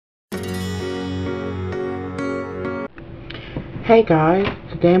Hey guys,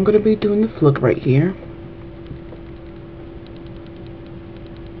 today I'm going to be doing this look right here.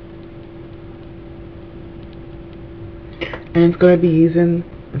 And it's going to be using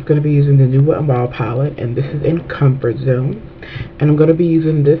the new Wet n Wild palette, and this is in Comfort Zone. And I'm going to be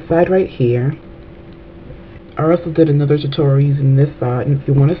using this side right here. I also did another tutorial using this side, and if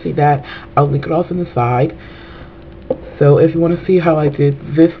you want to see that, I'll link it off in the side. So if you want to see how I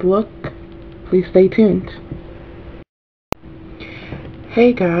did this look, please stay tuned.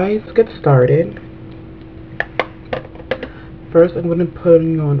 Hey guys, let's get started. First, I'm going to put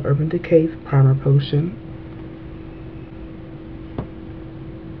on Urban Decay's Primer Potion.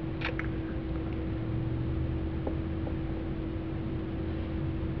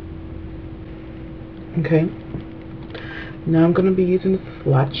 Okay. Now I'm going to be using this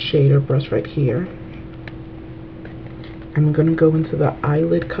flat shader brush right here. I'm going to go into the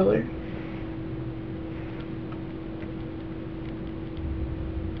eyelid color.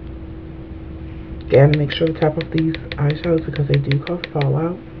 Again, make sure to tap off these eyeshadows because they do cause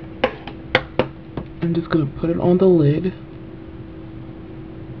fallout. I'm just going to put it on the lid.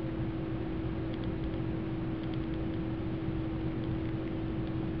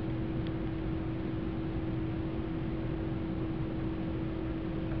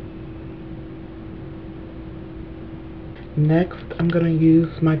 Next, I'm going to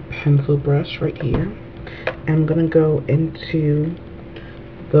use my pencil brush right here. And I'm going to go into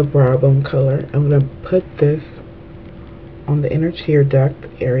the brow bone color. I'm going to put this on the inner tear duct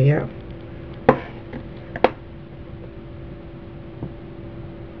area.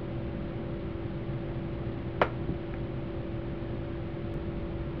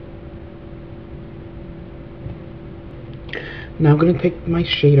 Now I'm going to take my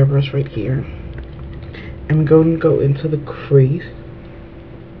shader brush right here. I'm going to go into the crease.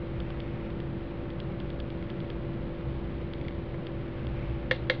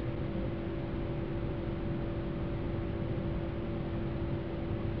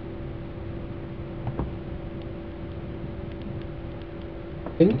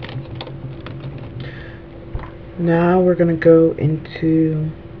 Now we're going to go into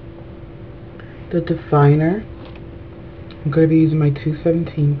the definer. I'm going to be using my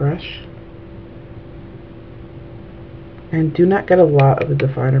 217 brush. And do not get a lot of the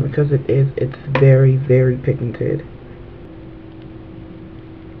definer because it's very, very pigmented.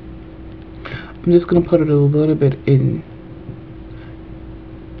 I'm just going to put it a little bit in.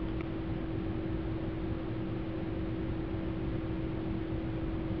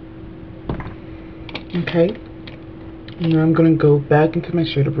 Okay. Now I'm going to go back into my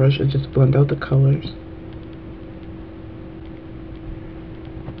shader brush and just blend out the colors.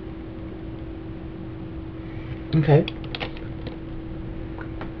 Okay.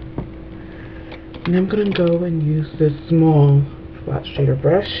 And I'm going to go and use this small flat shader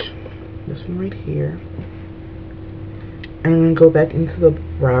brush, this one right here. And I'm going to go back into the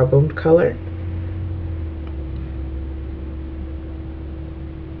brow bone color.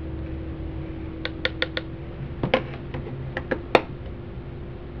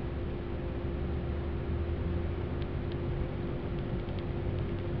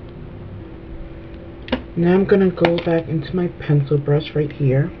 Now I'm going to go back into my pencil brush right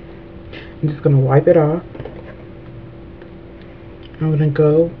here. I'm just going to wipe it off. I'm going to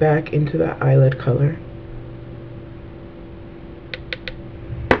go back into the eyelid color.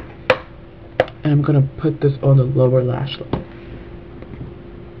 And I'm going to put this on the lower lash line.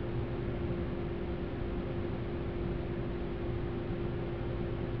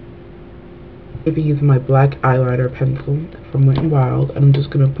 I'm going to be using my black eyeliner pencil from Wet n Wild. And I'm just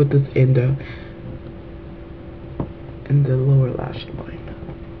going to put this in the lower lash line.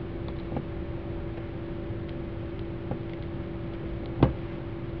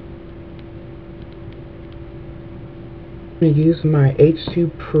 I'm going to use my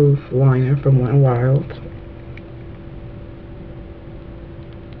H2 proof liner from Wet n Wild.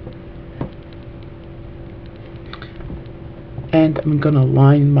 And I'm going to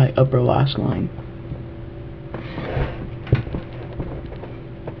line my upper lash line.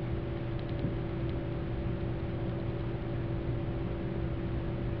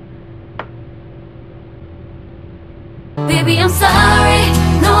 Baby, I'm sorry.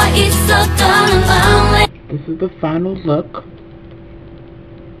 No, it's so dumb and lonely. This is the final look.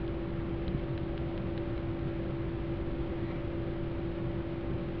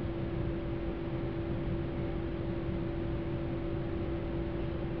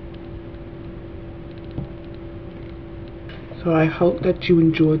 So I hope that you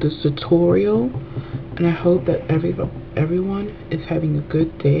enjoyed this tutorial, and I hope that everyone is having a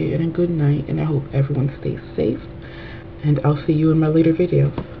good day and a good night, and I hope everyone stays safe and I'll see you in my later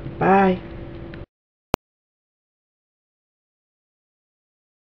videos. Bye.